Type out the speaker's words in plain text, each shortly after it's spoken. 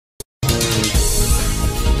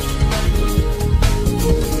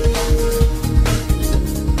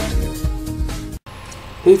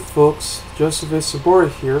Hey folks, Joseph Sobora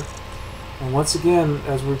here, and once again,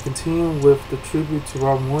 as we're continuing with the tribute to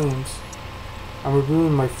Robin Williams, I'm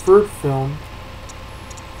reviewing my third film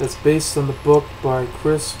that's based on the book by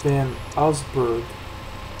Chris van Allsburg,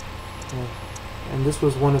 and this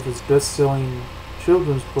was one of his best-selling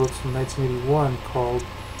children's books from 1981 called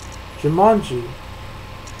Jumanji,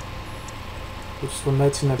 which is from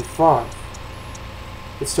 1995.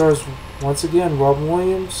 It stars, once again, Robin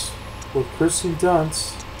Williams with Kirsten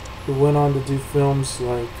Dunst, who went on to do films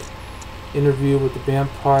like Interview with the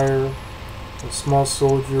Vampire, Small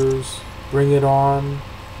Soldiers, Bring It On,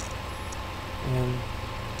 and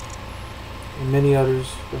many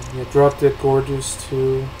others. Drop Dead Gorgeous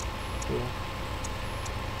too.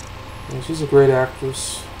 She's a great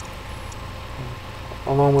actress.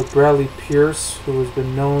 Along with Bradley Pierce, who has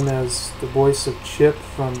been known as the voice of Chip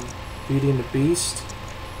from Beauty and the Beast,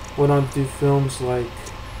 went on to do films like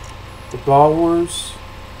The Ball Wars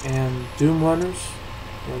and Doom Runners.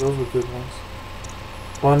 Yeah, those were good ones.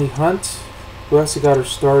 Bonnie Hunt, who actually got her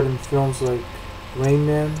start in films like Rain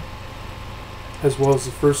Man, as well as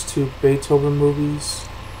the first two Beethoven movies,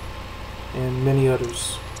 and many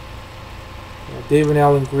others. David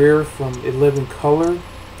Alan Grier from In Living Color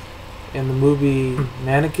and the movie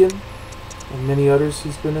Mannequin, and many others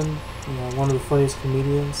he's been in. One of the funniest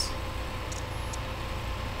comedians.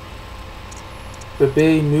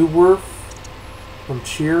 Bebe Neuwirth from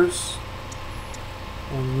Cheers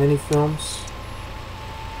and many films.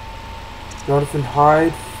 Jonathan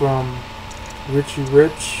Hyde from Richie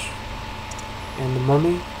Rich and The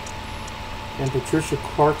Mummy, and Patricia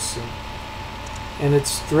Clarkson. And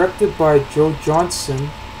it's directed by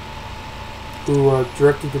Johnston, who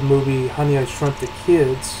directed the movie Honey, I Shrunk the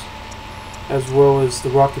Kids, as well as The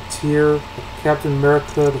Rocketeer, Captain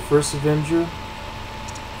America, The First Avenger,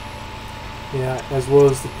 as well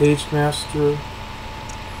as The Pagemaster,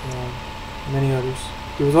 and many others.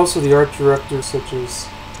 He was also the art director such as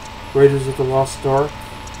Raiders of the Lost Ark.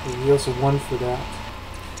 He also won for that.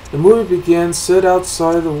 The movie begins set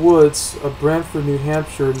outside the woods of Brantford, New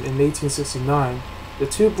Hampshire in 1869. The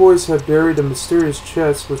two boys have buried a mysterious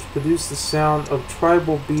chest which produced the sound of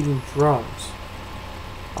tribal beating drums.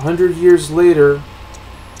 100 years later,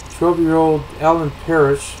 12-year-old Alan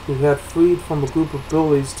Parrish, who had fled from a group of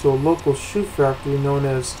bullies to a local shoe factory known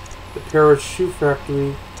as the Parrish Shoe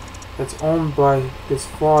Factory, that's owned by his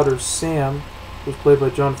father Sam, who's played by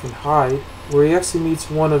Jonathan Hyde, where he actually meets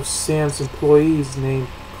one of Sam's employees named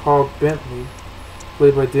Carl Bentley,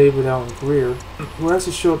 played by David Alan Grier, who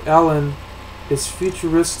actually showed Alan his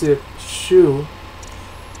futuristic shoe,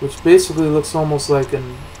 which basically looks almost like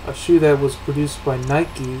a shoe that was produced by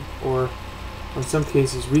Nike, or in some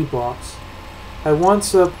cases Reeboks. It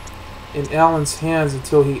winds up in Alan's hands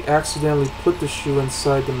until he accidentally put the shoe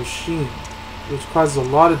inside the machine, which causes a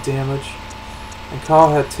lot of damage, and Kyle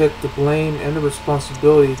had to take the blame and the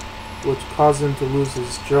responsibility, which caused him to lose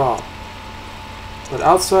his job. But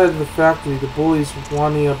outside of the factory, the bullies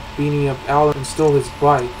winding up beating up Alan and stole his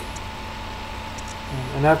bike.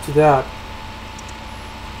 And after that,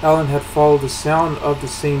 Alan had followed the sound of the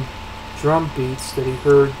same drum beats that he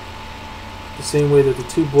heard the same way that the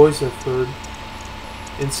two boys have heard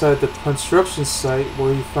inside the construction site,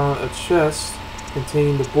 where he found a chest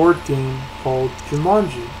containing the board game called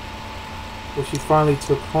Jumanji, which he finally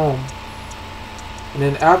took home. And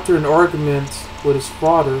then after an argument with his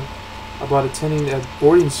father about attending a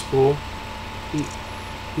boarding school,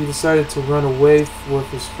 he decided to run away with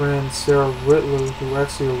his friend Sarah Rittler, who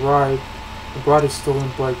actually arrived and brought his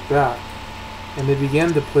stolen bike back, and they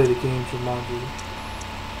began to play the game Jumanji.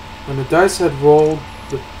 When the dice had rolled,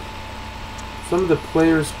 some of the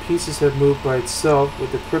players' pieces had moved by itself,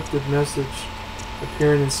 with the cryptic message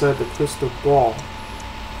appearing inside the crystal ball.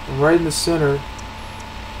 And right in the center,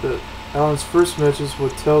 Alan's first message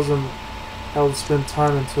tells him how to spend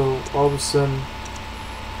time until all of a sudden,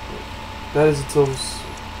 that is until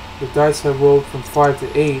the dice had rolled from 5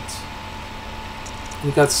 to 8, and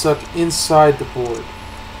he got sucked inside the board.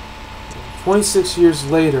 26 years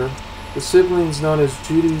later, the siblings known as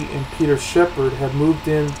Judy and Peter Shepard had moved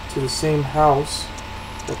into the same house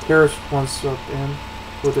that Parrish once up in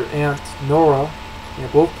with their aunt Nora,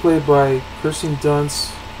 both played by Kirsten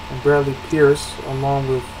Dunst and Bradley Pierce, along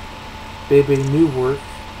with Bebe Neuwirth.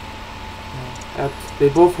 They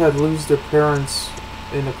both had lost their parents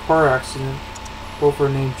in a car accident. Both are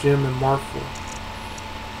named Jim and Martha.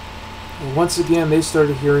 And once again, they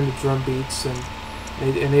started hearing the drum beats, and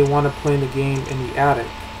they wanted to play the game in the attic.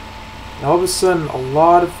 And all of a sudden, a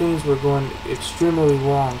lot of things were going extremely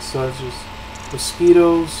wrong, such as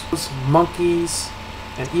mosquitoes, monkeys,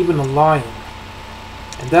 and even a lion.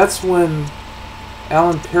 And that's when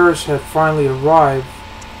Alan Parrish had finally arrived,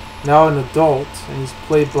 now an adult, and he's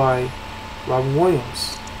played by Robin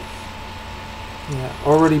Williams. Yeah,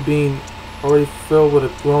 already filled with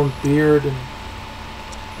a grown beard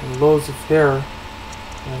and loads of hair.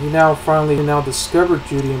 He now discovered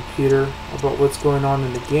Judy and Peter about what's going on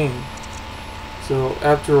in the game. So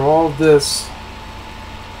after all this,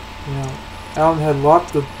 Alan had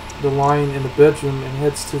locked the Lion in the bedroom and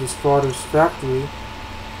heads to his father's factory.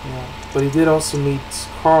 But he did also meet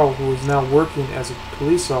Carl, who is now working as a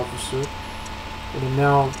police officer in a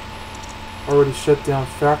now already shut down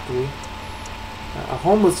factory. A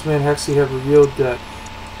homeless man actually had revealed that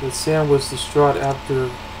Sam was distraught after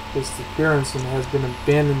his disappearance and has been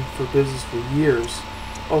abandoned for business for years.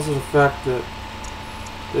 Also the fact that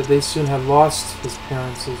they soon had lost his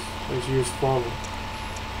parents as years followed.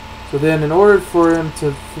 So then, in order for him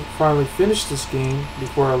to finally finish this game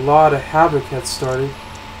before a lot of havoc had started,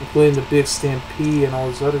 including the big stampede and all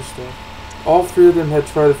this other stuff, all three of them had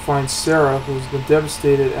tried to find Sarah, who has been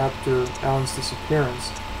devastated after Alan's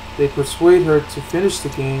disappearance. They persuade her to finish the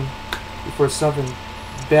game before something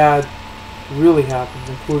bad really happens,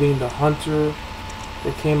 including the hunter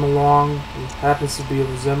that came along, who happens to be a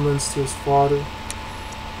resemblance to his father,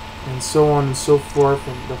 and so on and so forth,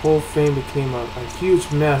 and the whole thing became a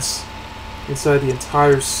huge mess inside the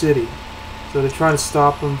entire city. So they're trying to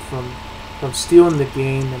stop him from stealing the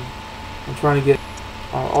game and trying to get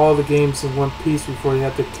all the games in one piece before they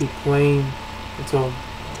have to keep playing until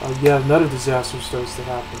another disaster starts to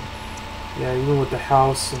happen. Yeah, even with the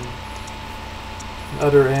house and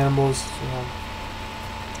other animals,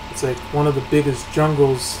 it's like one of the biggest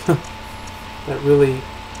jungles that really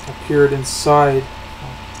appeared inside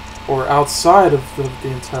or outside of the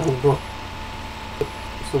entire world.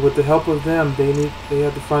 So with the help of them, they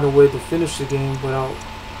had to find a way to finish the game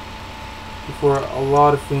before a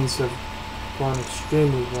lot of things have gone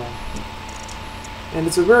extremely wrong. And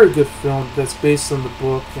it's a very good film that's based on the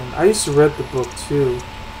book, and I used to read the book too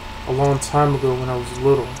a long time ago when I was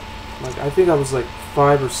little. Like, I think I was like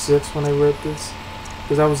 5 or 6 when I read this,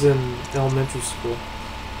 because I was in elementary school.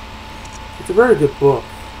 It's a very good book.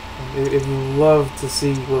 If you love to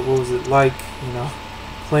see what was it like,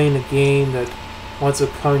 playing a game that winds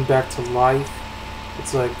up coming back to life,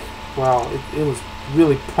 it's like, wow, it was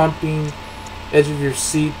really pumping, edge of your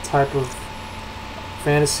seat type of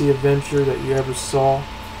fantasy adventure that you ever saw.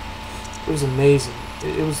 It was amazing.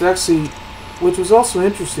 It was actually, which was also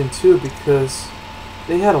interesting too, because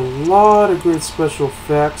they had a lot of great special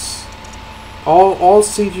effects, all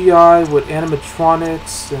CGI with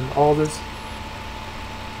animatronics and all this.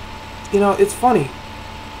 It's funny.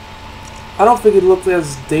 I don't think it looked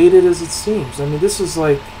as dated as it seems. I mean, this is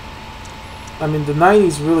like, the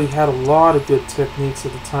 90s really had a lot of good techniques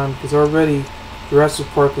at the time, because already Jurassic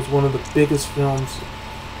Park was one of the biggest films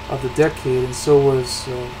of the decade, and so was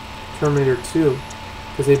Terminator 2,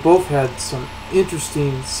 because they both had some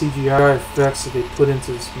interesting CGI effects that they put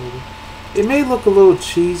into this movie. It may look a little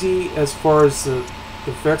cheesy as far as the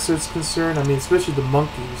effects are concerned. Especially the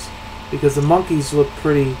monkeys, because the monkeys look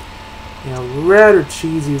pretty, rather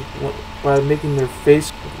cheesy by making their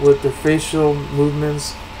face with their facial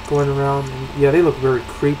movements going around, and they look very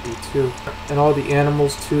creepy too. And all the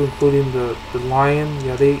animals too, including the lion.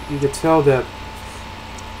 You could tell that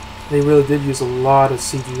they really did use a lot of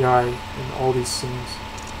CGI in all these scenes.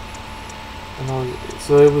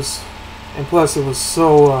 So it was, and plus it was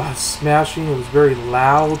so smashing. It was very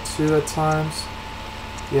loud too at times.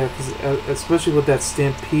 Yeah, because especially with that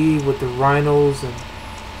stampede with the rhinos and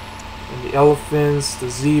the elephants, the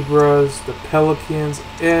zebras, the pelicans,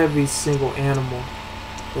 every single animal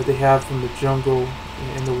that they have from the jungle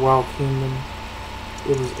in the Wild Kingdom.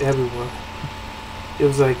 It was everywhere. It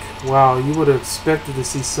was like, wow, you would have expected to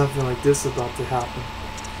see something like this about to happen.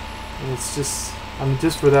 And it's just,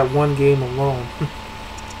 just for that one game alone.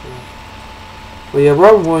 But yeah,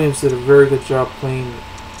 Robin Williams did a very good job playing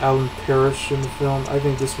Alan Parrish in the film. I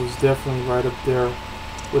think this was definitely right up there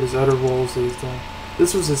with his other roles that he's done.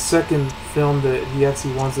 This was his second film that he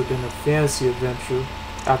actually winds up in a fantasy adventure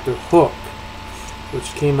after Hook,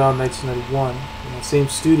 which came out in 1991. Same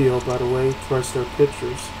studio, by the way, TriStar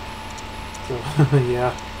Pictures. So,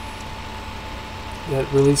 yeah.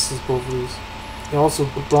 That releases both of these. And also,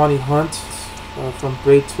 Bonnie Hunt from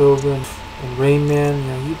Beethoven and Rain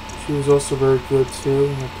Man. She was also very good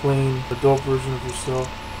too, playing the adult version of herself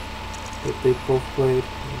that they both played.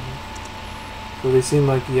 So they seemed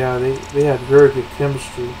like, they had very good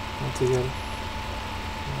chemistry together.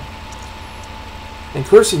 And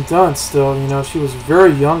Kirsten Dunst, though, she was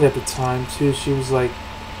very young at the time too. She was like,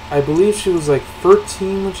 I believe she was like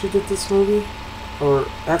 13 when she did this movie, or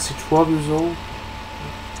actually 12 years old.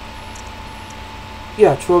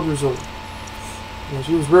 Yeah, 12 years old. Yeah,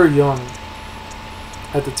 she was very young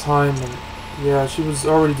at the time, and yeah, she was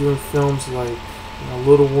already doing films like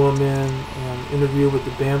Little Woman and Interview with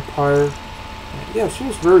the Vampire. And yeah, she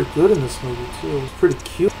was very good in this movie too. It was pretty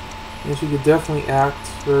cute, and she could definitely act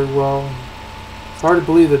very well. And it's hard to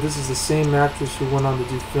believe that this is the same actress who went on to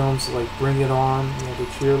do films like Bring It On, the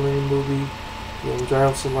cheerleading movie, which I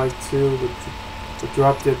also like too, with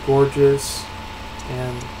Drop Dead Gorgeous,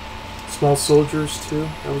 and Small Soldiers too.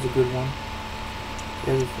 That was a good one.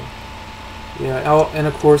 Everything. Yeah, and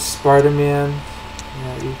of course Spider-Man.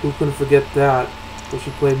 Yeah, who couldn't forget that? Where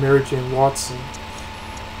she played Mary Jane Watson.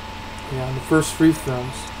 Yeah, in the first 3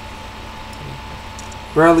 films.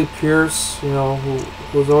 Bradley Pierce, who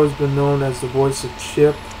has always been known as the voice of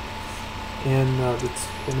Chip in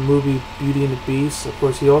the movie Beauty and the Beast. Of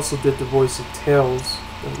course, he also did the voice of Tails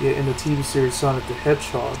in the TV series Sonic the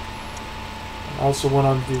Hedgehog. And also went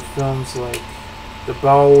on to do films like The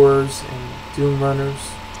Bowers and Doom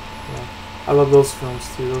Runners. Yeah, I love those films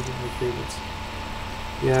too. Those are my favorites.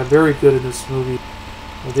 Yeah, very good in this movie.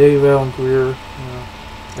 David Allen Grier,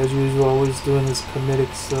 as usual, always doing his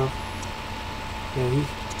comedic stuff. Yeah, he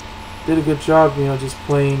did a good job, just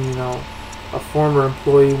playing, a former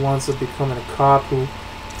employee winds up becoming a cop who,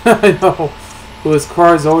 who his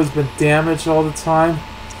car has always been damaged all the time.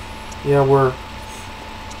 Yeah, where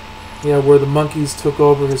the monkeys took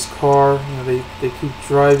over his car. They keep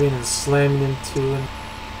driving and slamming into it,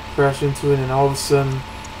 crash into it, and all of a sudden,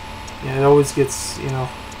 it always gets,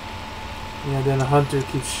 then the hunter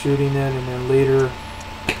keeps shooting it, and then later,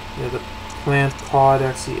 the plant pod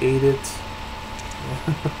actually ate it.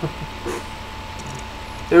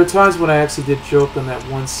 There were times when I actually did joke on that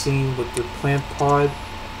one scene with the plant pod,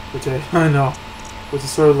 which I know was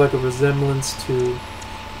sort of like a resemblance to,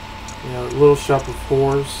 Little Shop of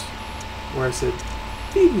Horrors, where I said,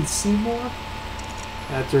 "Feed me, Seymour,"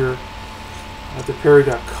 after Perry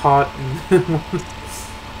got caught and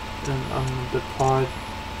the pod,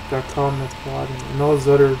 got caught in the pod, and all those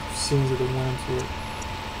other scenes that went into it.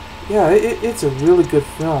 Yeah, it's a really good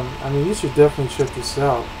film. I mean, you should definitely check this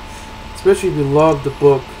out. Especially if you love the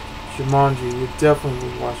book, Jumanji, you definitely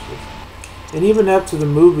would watch this. And even after the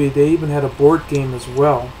movie, they even had a board game as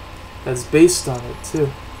well that's based on it,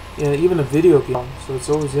 too. Yeah, even a video game. So it's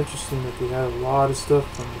always interesting that they had a lot of stuff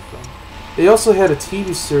from the film. They also had a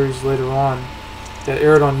TV series later on that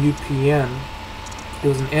aired on UPN. It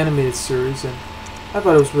was an animated series, and I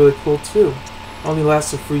thought it was really cool, too. It only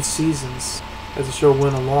lasted 3 seasons as the show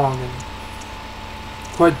went along, and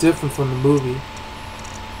quite different from the movie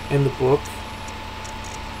and the book.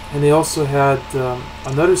 And they also had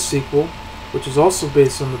another sequel, which is also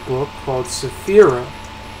based on the book, called Saphira,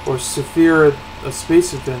 or Saphira, A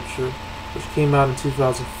Space Adventure, which came out in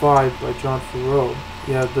 2005 by John Favreau.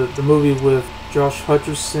 Yeah, the movie with Josh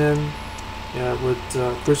Hutcherson,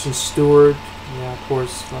 with Kristen Stewart, of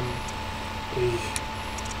course, from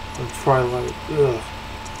Twilight. Ugh.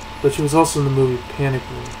 But she was also in the movie Panic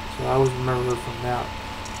Room, so I always remember her from that.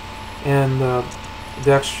 And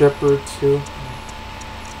Dax Shepard too,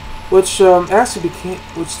 which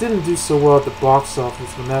which didn't do so well at the box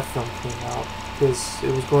office when that film came out, because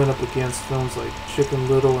it was going up against films like Chicken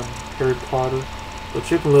Little and Harry Potter. But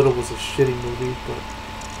Chicken Little was a shitty movie,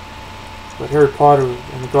 but Harry Potter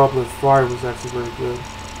and the Goblet of Fire was actually very good.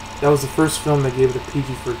 That was the first film that gave it a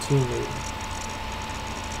PG-13 rating,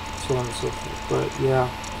 so on and so forth. But yeah,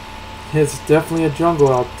 it's definitely a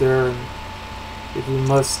jungle out there, and if you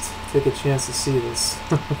must take a chance to see this.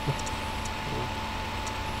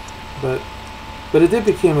 But it did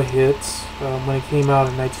become a hit when it came out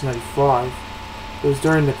in 1995. It was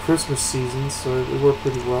during the Christmas season, so it worked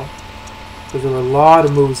pretty well. Because there were a lot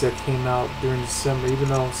of movies that came out during December, even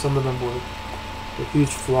though some of them were huge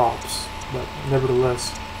flops. But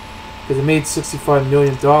nevertheless, because it made $65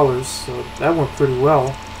 million, so that went pretty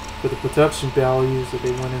well for the production values that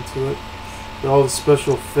they went into it. With all the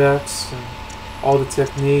special effects and all the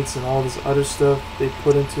techniques and all this other stuff they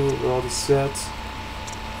put into it, with all the sets.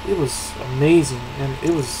 It was amazing, and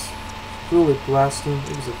it was really blasting.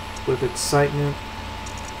 It was with excitement.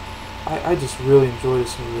 I just really enjoyed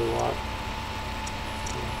this movie a lot.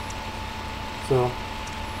 Yeah. So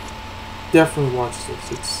definitely watch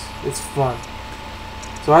this. It's fun.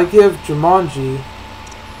 So I give Jumanji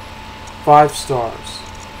 5 stars.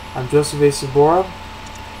 I'm Joseph A. Sobora,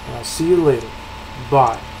 and I'll see you later.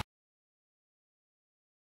 Bye.